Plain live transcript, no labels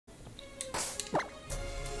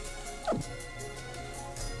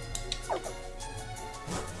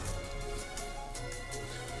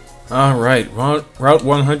Alright, Route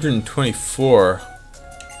 124.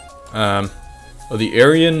 Well, the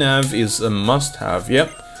area nav is a must-have. Yep,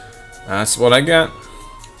 that's what I got.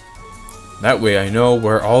 That way I know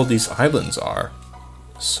where all these islands are.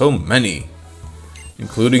 So many.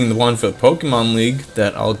 Including the one for the Pokemon League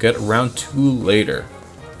that I'll get around to later.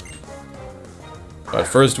 But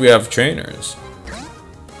first we have trainers.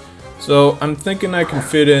 So I'm thinking I can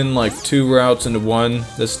fit in like 2 routes into one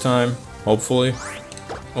this time, hopefully.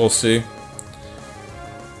 We'll see.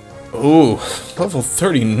 Ooh, level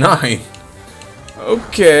 39.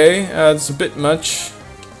 Okay, that's a bit much.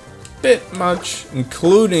 Bit much,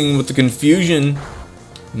 including with the confusion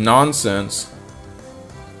nonsense.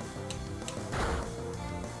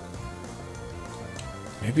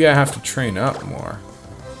 Maybe I have to train up more.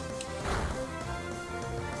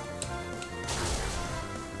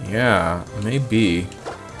 Yeah, maybe.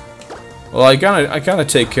 Well, I gotta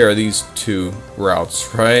take care of these 2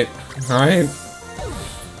 routes, right? Right?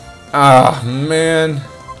 Ah, man.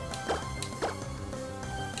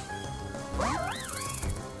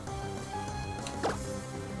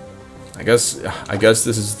 I guess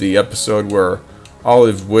this is the episode where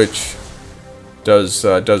Olive Witch does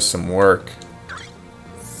some work.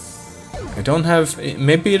 I don't have.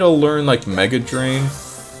 Maybe it'll learn like Mega Drain.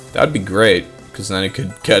 That'd be great, because then it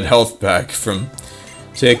could get health back from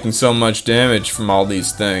taking so much damage from all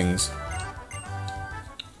these things.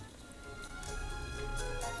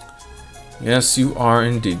 Yes, you are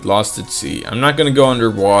indeed lost at sea. I'm not gonna go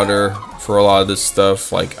underwater for a lot of this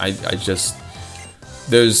stuff. Like I just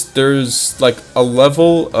there's like a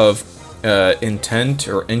level of intent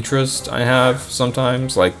or interest I have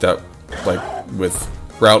sometimes, like that, like with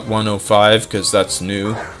Route 105, because that's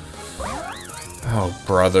new. Oh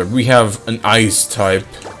brother, we have an ice type.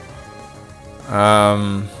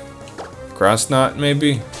 Grass knot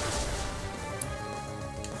maybe?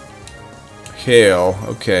 Hail,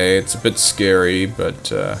 okay, it's a bit scary,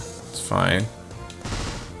 but it's fine.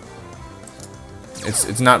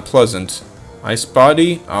 It's not pleasant. Ice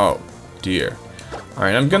body? Oh dear.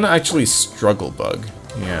 Alright, I'm gonna actually struggle bug.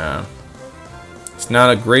 Yeah. It's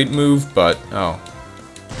not a great move, but oh.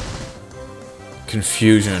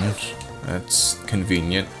 Confusion. That's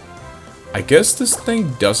convenient. I guess this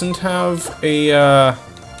thing doesn't have a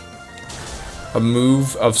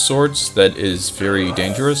move of sorts that is very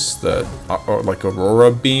dangerous, the or like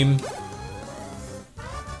Aurora Beam.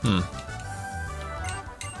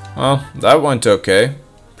 Well, that went okay.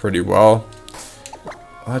 Pretty well.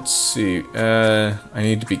 Let's see. I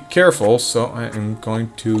need to be careful, so I am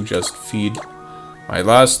going to just feed my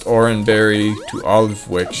last Oran Berry to Olive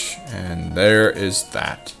Witch, and there is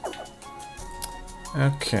that.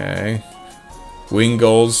 Okay.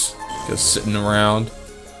 Wingulls just sitting around.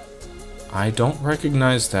 I don't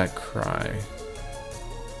recognize that cry.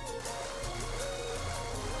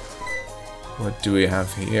 What do we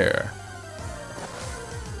have here?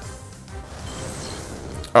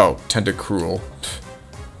 Oh, Tentacruel.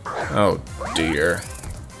 Oh dear.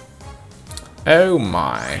 Oh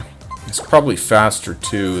my. It's probably faster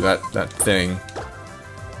too, that thing.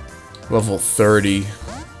 Level 30.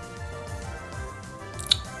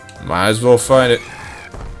 Might as well fight it.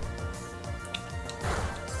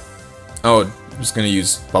 Oh, I'm just gonna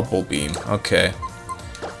use Bubble Beam. Okay.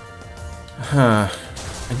 I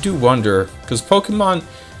do wonder, because Pokemon,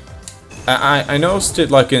 I noticed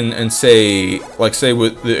it like in say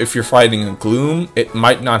with if you're fighting a Gloom, it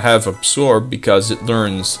might not have Absorb because it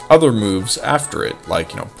learns other moves after it,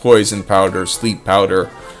 like, you know, Poison Powder, Sleep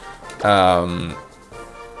Powder.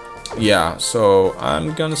 Yeah, so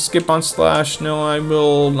I'm gonna skip on Slash. No, I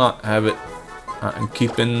will not have it. I'm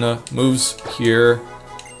keeping the moves here.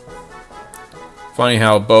 Funny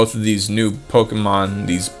how both of these new Pokemon,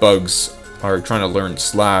 these bugs, are trying to learn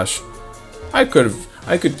Slash. I could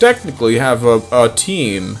technically have a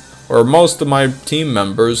team where most of my team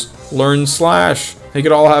members learn Slash. They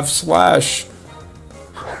could all have Slash.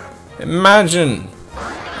 Imagine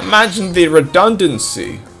the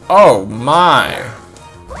redundancy. Oh my.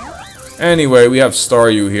 Anyway, we have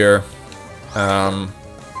Staryu here.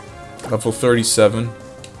 Level 37.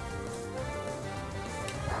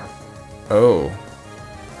 Oh.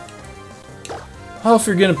 Oh, if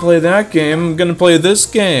you're gonna play that game, I'm gonna play this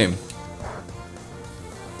game.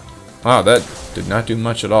 Wow, that did not do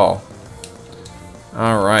much at all.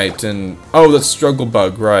 Alright, and... oh, that's Struggle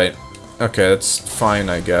Bug, right. Okay, that's fine,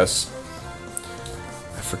 I guess.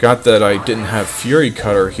 I forgot that I didn't have Fury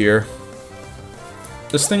Cutter here.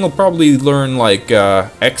 This thing will probably learn, like,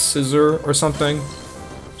 X-Scissor or something.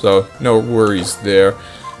 So, no worries there.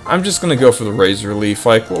 I'm just gonna go for the Razor Leaf.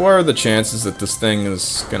 Like, what are the chances that this thing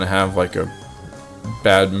is gonna have, like, a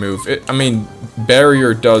bad move. I mean,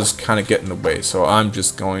 barrier does kind of get in the way, so I'm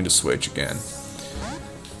just going to switch again.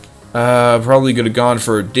 Probably could have gone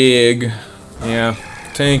for a dig. Yeah,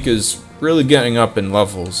 tank is really getting up in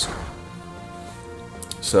levels.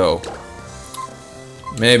 So,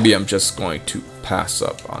 maybe I'm just going to pass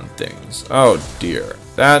up on things. Oh dear.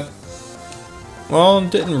 That, well,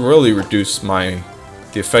 didn't really reduce the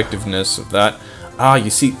effectiveness of that. Ah, you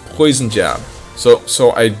see, poison jab.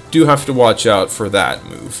 So I do have to watch out for that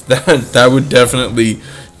move. That would definitely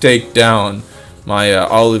take down my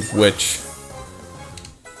Olive Witch.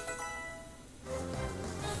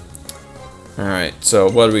 Alright, so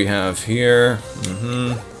what do we have here?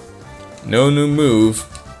 No new move.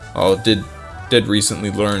 Oh, did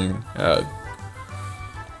recently learn,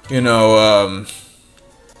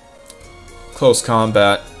 close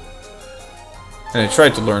combat. And I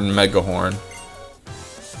tried to learn Mega Horn.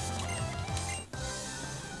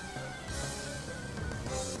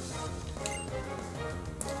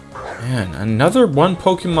 Man, another one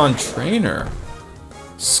Pokemon trainer.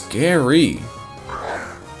 Scary.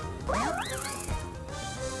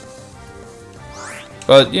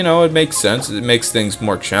 But, you know, it makes sense. It makes things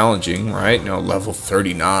more challenging, right? You know, level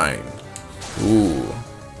 39. Ooh.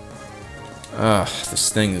 Ugh,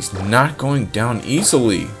 this thing is not going down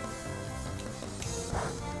easily.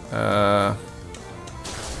 Dare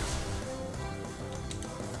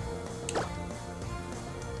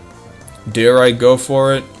I go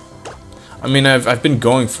for it? I mean, I've been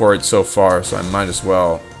going for it so far, so I might as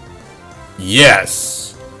well.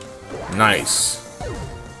 Yes! Nice.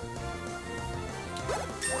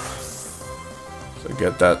 So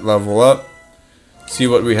get that level up. See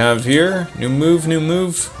what we have here. New move, new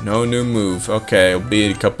move. No new move. Okay, it'll be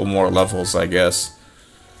a couple more levels, I guess.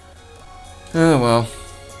 Oh, well.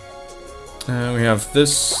 We have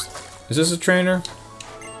this. Is this a trainer?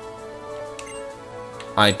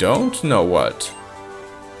 I don't know what.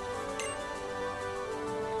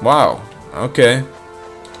 Wow. Okay.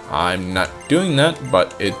 I'm not doing that,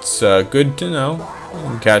 but it's good to know. You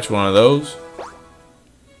can catch one of those.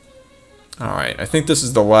 Alright, I think this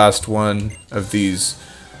is the last one of these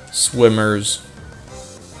swimmers.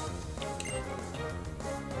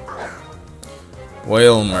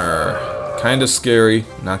 Whalmer. Kinda scary,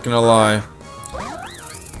 not gonna lie.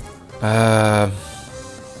 I'll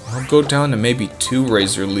go down to maybe 2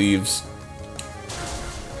 Razor Leaves.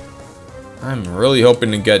 I'm really hoping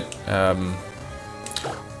to get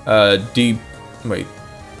deep. Wait,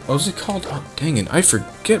 what was it called? Oh, dang it! I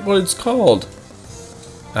forget what it's called.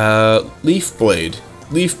 Leaf Blade.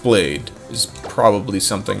 Leaf Blade is probably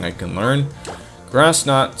something I can learn. Grass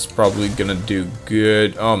Knot's probably gonna do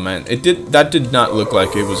good. Oh man, that did not look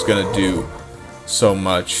like it was gonna do so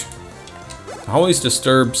much. It always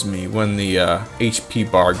disturbs me when the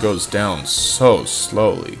HP bar goes down so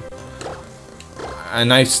slowly.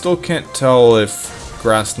 And I still can't tell if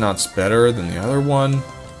Grass Knot's better than the other one.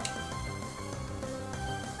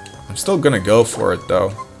 I'm still gonna go for it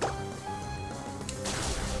though.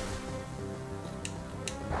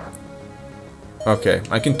 Okay,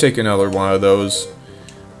 I can take another one of those,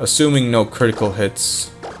 assuming no critical hits.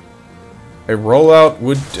 A rollout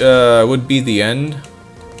would be the end,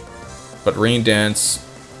 but Rain Dance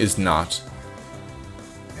is not.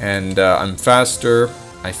 And I'm faster,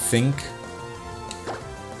 I think.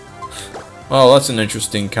 Well, that's an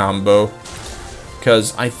interesting combo,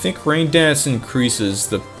 because I think Rain Dance increases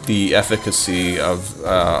the efficacy of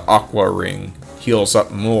Aqua Ring, heals up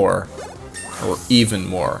more, or even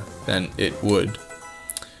more than it would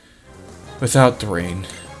without the rain.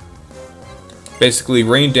 Basically,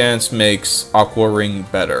 Rain Dance makes Aqua Ring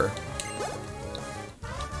better.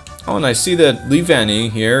 Oh, and I see that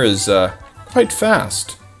Leavanny here is quite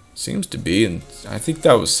fast. Seems to be, and I think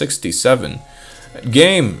that was 67.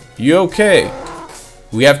 Game, you okay?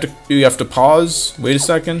 We have to pause. Wait a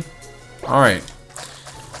second. All right.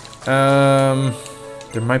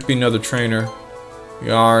 There might be another trainer. We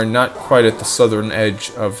are not quite at the southern edge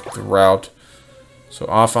of the route. So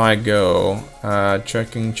off I go.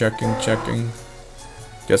 Checking.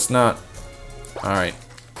 Guess not. Alright.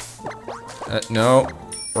 No.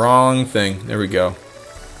 Wrong thing. There we go.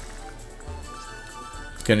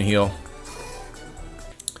 Gonna heal.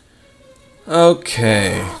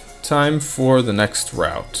 Okay. Time for the next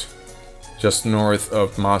route. Just north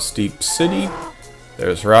of Moss Deep City,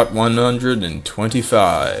 there's Route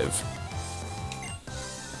 125.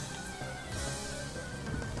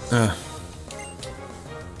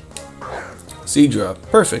 Seadra,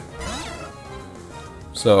 perfect.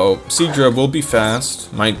 So, Seadra will be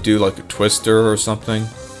fast. Might do like a twister or something.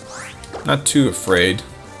 Not too afraid.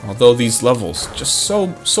 Although these levels just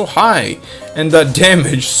so high, and that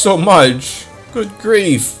damage so much. Good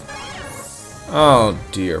grief. Oh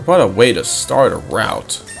dear, what a way to start a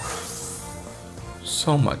route.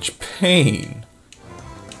 So much pain.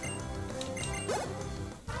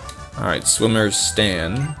 Alright, swimmers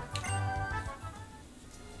stand.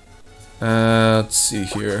 Let's see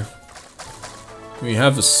here. We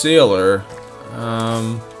have a sailor.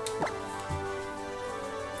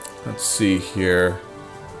 Let's see here.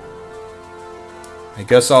 I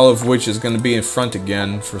guess all of which is going to be in front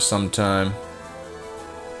again for some time.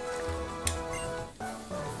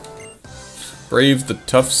 Brave the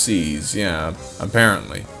tough seas, yeah,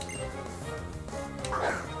 apparently.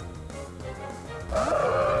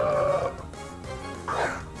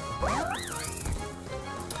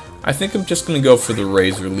 I think I'm just gonna go for the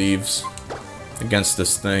razor leaves against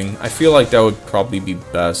this thing. I feel like that would probably be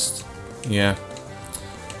best. Yeah.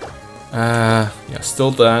 Yeah,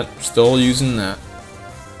 still using that.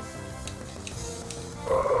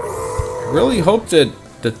 I really hope that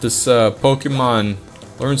this Pokemon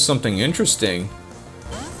learns something interesting.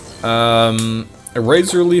 A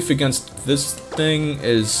razor leaf against this thing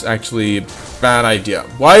is actually a bad idea.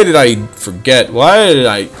 Why did I forget? Why did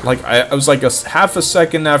I was like half a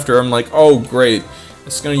second after, I'm like, oh great,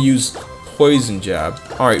 it's gonna use poison jab.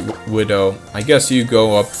 Alright, Widow, I guess you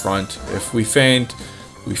go up front. If we faint,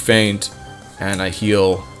 we faint, and I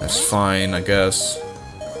heal. That's fine, I guess.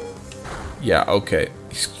 Yeah, okay.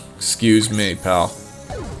 Excuse me, pal.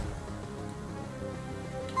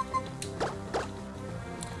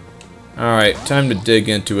 Alright, time to dig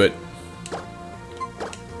into it.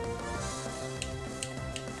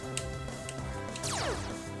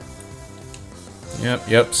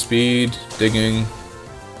 Yep, speed, digging.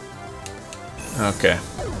 Okay.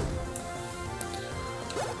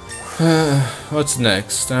 What's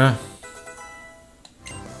next, huh?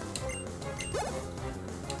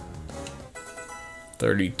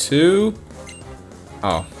 $32.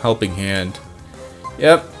 Oh, helping hand.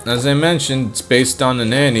 Yep, as I mentioned, it's based on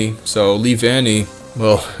an Annie, so leave Annie,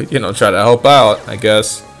 well, you know, try to help out, I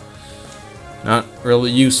guess. Not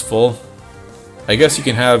really useful. I guess you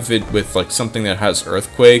can have it with like something that has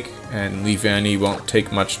Earthquake, and leave Annie won't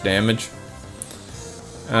take much damage.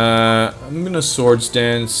 I'm gonna Swords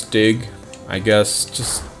Dance, dig, I guess,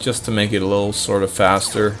 just to make it a little sort of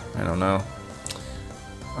faster. I don't know.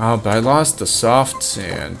 Oh, but I lost the soft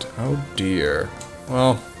sand. Oh dear.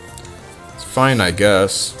 Well, it's fine, I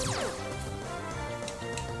guess.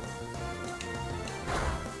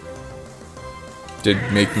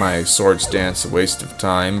 Did make my Swords Dance a waste of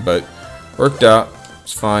time, but worked out.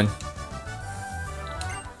 It's fine.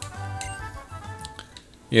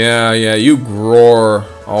 Yeah, you roar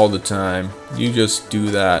all the time. You just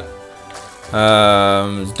do that.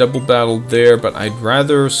 There's double battle there, but I'd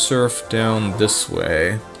rather surf down this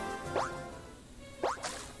way.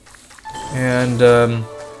 And,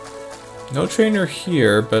 no trainer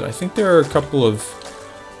here, but I think there are a couple of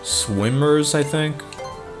swimmers, I think.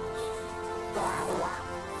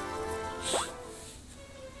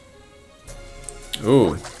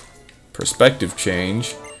 Ooh, perspective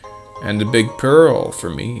change. And a big pearl for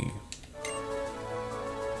me.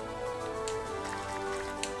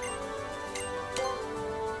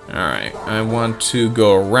 Alright, I want to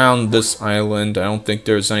go around this island. I don't think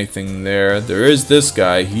there's anything there. There is this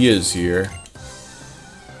guy. He is here.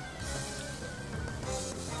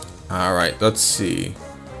 Alright, let's see.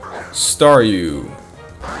 Staryu.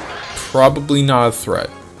 Probably not a threat.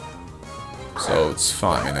 So it's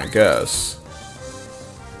fine, I guess.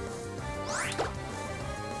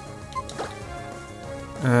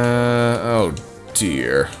 Oh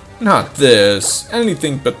dear. Not this.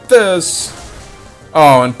 Anything but this.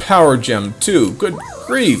 Oh, and Power Gem too. Good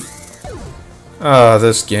grief. Ah,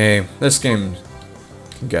 this game can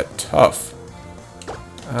get tough.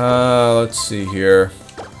 Let's see here.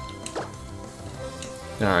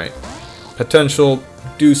 Alright. Potential,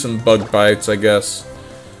 do some bug bites, I guess.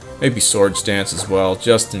 Maybe Swords Dance as well,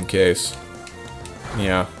 just in case.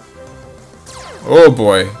 Yeah. Oh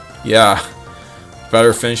boy. Yeah.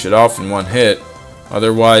 Better finish it off in one hit.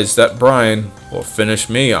 Otherwise, that Brian will finish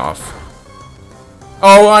me off.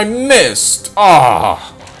 Oh, I missed!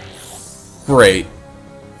 Ah! Great.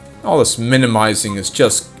 All this minimizing is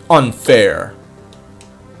just unfair.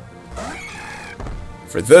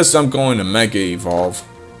 For this, I'm going to Mega Evolve.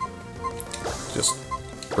 Just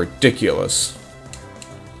ridiculous.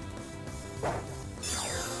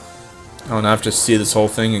 Oh, and I have to see this whole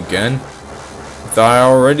thing again? I thought I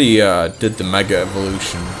already did the Mega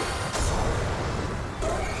Evolution.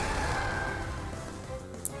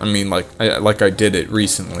 I mean, like I did it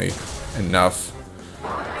recently enough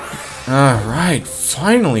Alright,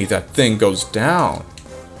 finally that thing goes down.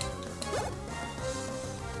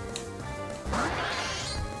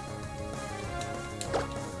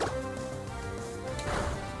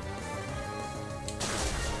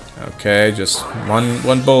 Okay, just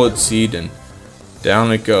one bullet seed and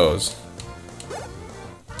down it goes.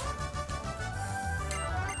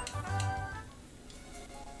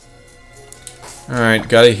 Alright,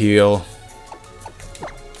 gotta heal.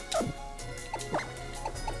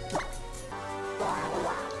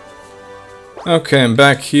 Okay, I'm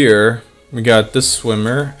back here. We got this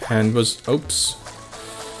swimmer and was... Oops.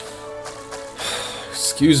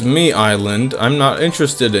 Excuse me, island. I'm not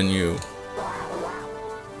interested in you.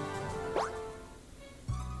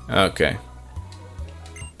 Okay.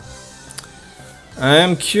 I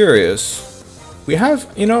am curious. We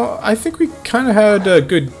have, you know, I think we kind of had a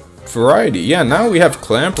good variety. Yeah, now we have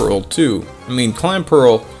Clamperl too. I mean,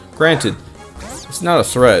 Clamperl, granted, it's not a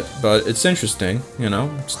threat, but it's interesting, you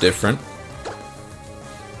know, it's different.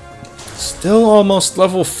 Still almost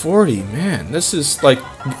level 40, man. This is like,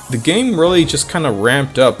 the game really just kind of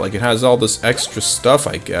ramped up. Like, it has all this extra stuff,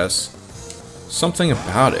 I guess. Something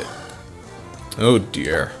about it. Oh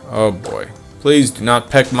dear. Oh boy. Please do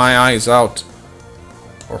not peck my eyes out.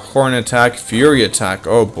 Or horn attack, fury attack.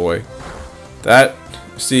 Oh boy. That,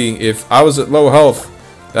 see, if I was at low health,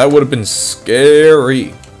 that would have been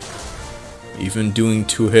scary. Even doing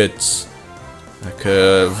 2 hits, that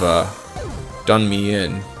could have done me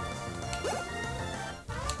in.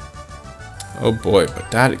 Oh boy,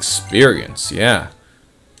 but that experience, yeah.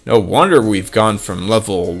 No wonder we've gone from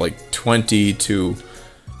level like 20 to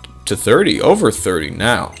 30, over 30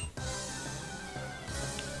 now.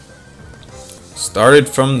 Started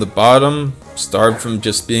from the bottom, started from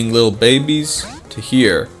just being little babies to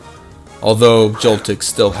here. Although Joltik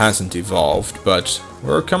still hasn't evolved, but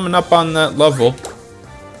we're coming up on that level.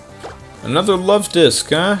 Another love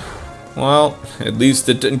disc, huh? Well, at least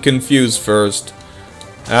it didn't confuse first.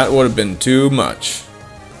 That would have been too much.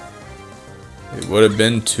 It would have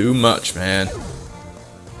been too much, man.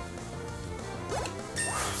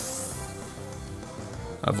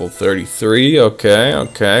 Level 33, okay,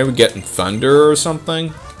 okay. We're getting thunder or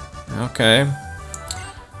something? Okay.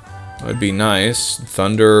 Would be nice.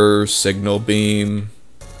 Thunder, signal beam.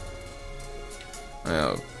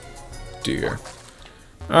 Oh, dear.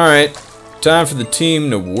 Alright. Time for the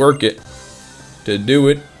team to work it. To do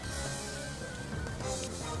it.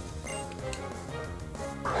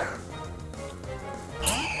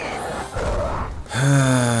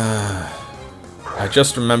 I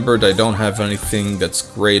just remembered I don't have anything that's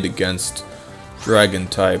great against dragon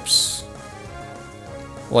types.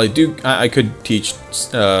 Well, I could teach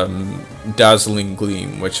Dazzling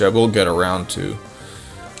Gleam, which I will get around to.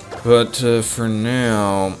 But for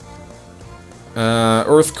now,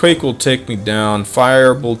 Earthquake will take me down,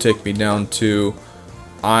 Fire will take me down too.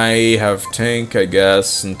 I have Tank, I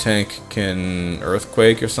guess, and Tank can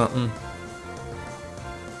Earthquake or something.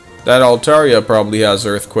 That Altaria probably has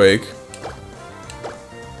Earthquake.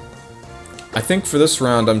 I think for this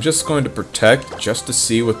round, I'm just going to Protect, just to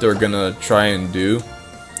see what they're gonna try and do.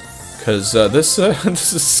 Because this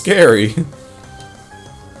is scary.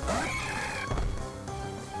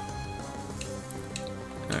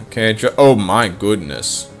 Okay, oh my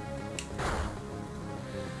goodness.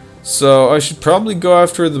 So, I should probably go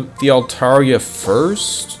after the Altaria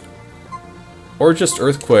first? Or just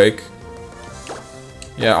Earthquake.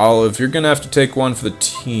 Yeah, Olive, you're gonna have to take one for the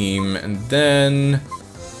team, and then...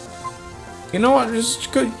 You know what,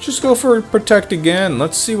 just go for Protect again.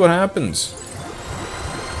 Let's see what happens.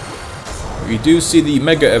 We do see the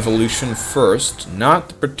Mega Evolution first, not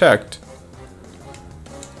the Protect.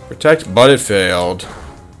 Protect, but it failed.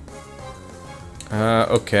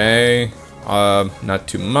 Okay. Not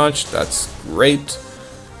too much, that's great.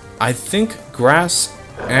 I think Grass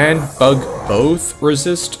and Bug both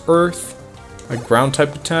resist Earth, like ground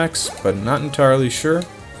type attacks, but not entirely sure.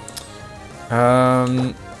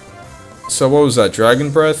 So what was that, Dragon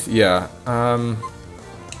Breath? Yeah,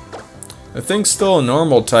 I think still a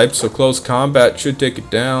normal type, so close combat should take it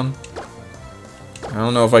down. I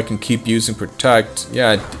don't know if I can keep using Protect.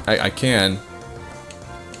 Yeah, I can.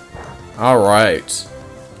 Alright.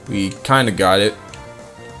 We kinda got it.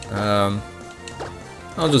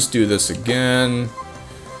 I'll just do this again.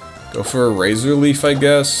 Go for a Razor Leaf, I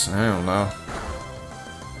guess? I don't know.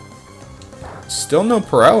 Still no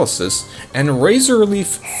paralysis, and Razor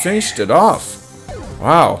Leaf finished it off.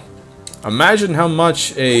 Wow. Imagine how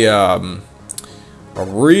much a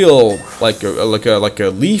real like a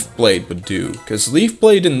Leaf Blade would do, because Leaf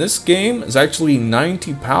Blade in this game is actually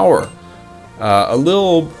 90 power. A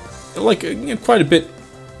little, like, you know, quite a bit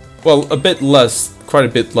well, a bit less, quite a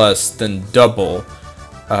bit less than double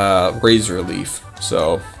Razor Leaf.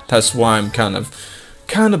 So that's why I'm kind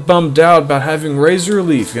of bummed out about having Razor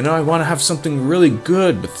Leaf. You know, I want to have something really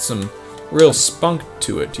good with some real spunk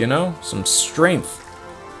to it. You know, some strength.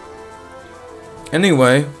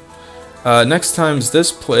 Anyway, next time's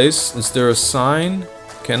this place. Is there a sign?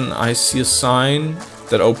 Can I see a sign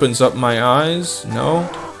that opens up my eyes? No?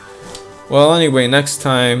 Well, anyway, next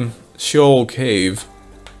time, Sheol Cave.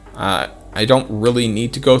 I don't really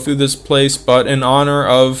need to go through this place, but in honor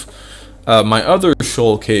of my other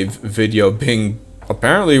Sheol Cave video being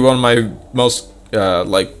apparently one of my most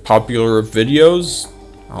like popular videos,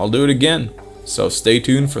 I'll do it again. So stay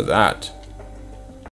tuned for that.